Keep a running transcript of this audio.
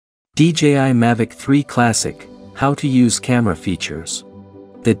DJI Mavic 3 Classic, How to Use Camera Features.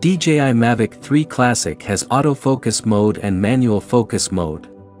 The DJI Mavic 3 Classic has autofocus mode and manual focus mode.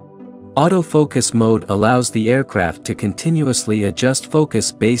 Autofocus mode allows the aircraft to continuously adjust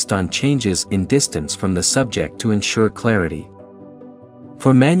focus based on changes in distance from the subject to ensure clarity.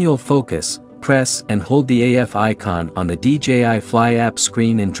 For manual focus, press and hold the AF icon on the DJI Fly app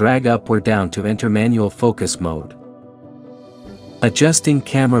screen and drag up or down to enter manual focus mode. Adjusting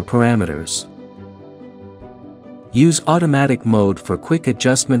camera parameters. Use automatic mode for quick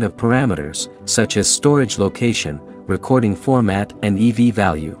adjustment of parameters, such as storage location, recording format and EV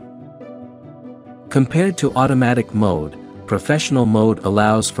value. Compared to automatic mode, professional mode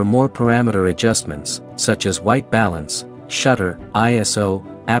allows for more parameter adjustments, such as white balance, shutter, ISO,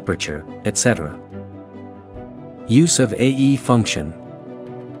 aperture, etc. Use of AE function.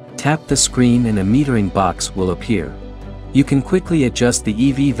 Tap the screen and a metering box will appear. You can quickly adjust the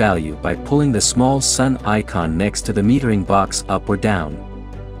EV value by pulling the small sun icon next to the metering box up or down.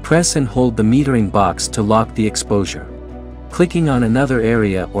 Press and hold the metering box to lock the exposure. Clicking on another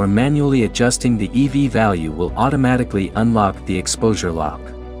area or manually adjusting the EV value will automatically unlock the exposure lock.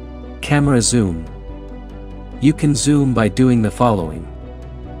 Camera zoom. You can zoom by doing the following.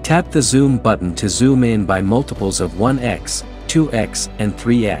 Tap the zoom button to zoom in by multiples of 1x, 2x, and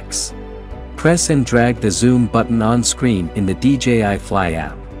 3x. Press and drag the zoom button on screen in the DJI Fly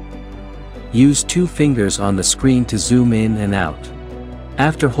app. Use two fingers on the screen to zoom in and out.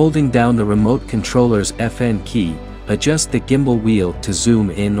 After holding down the remote controller's FN key, adjust the gimbal wheel to zoom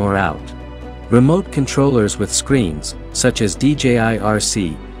in or out. Remote controllers with screens, such as DJI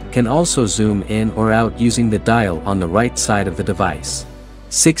RC, can also zoom in or out using the dial on the right side of the device.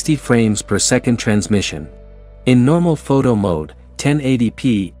 60 frames per second transmission. In normal photo mode,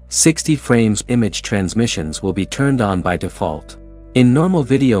 1080p, 60 frames image transmissions will be turned on by default. In normal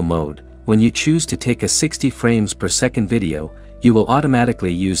video mode, when you choose to take a 60 frames per second video, you will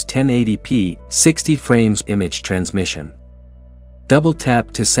automatically use 1080p, 60 frames image transmission. Double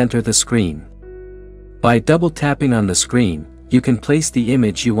tap to center the screen. By double tapping on the screen, you can place the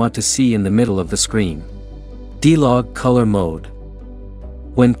image you want to see in the middle of the screen. D-Log color mode.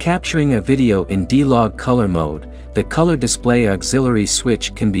 When capturing a video in D-Log color mode, the color display auxiliary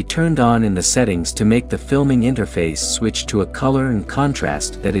switch can be turned on in the settings to make the filming interface switch to a color and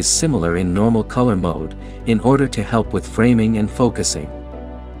contrast that is similar in normal color mode, in order to help with framing and focusing.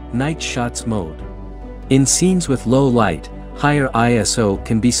 Night shots mode. In scenes with low light, higher ISO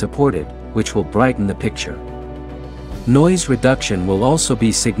can be supported, which will brighten the picture. Noise reduction will also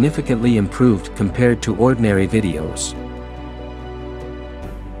be significantly improved compared to ordinary videos.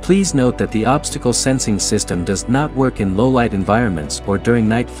 Please note that the obstacle sensing system does not work in low-light environments or during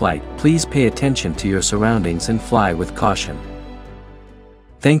night flight. Please pay attention to your surroundings and fly with caution.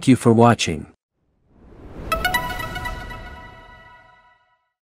 Thank you for watching.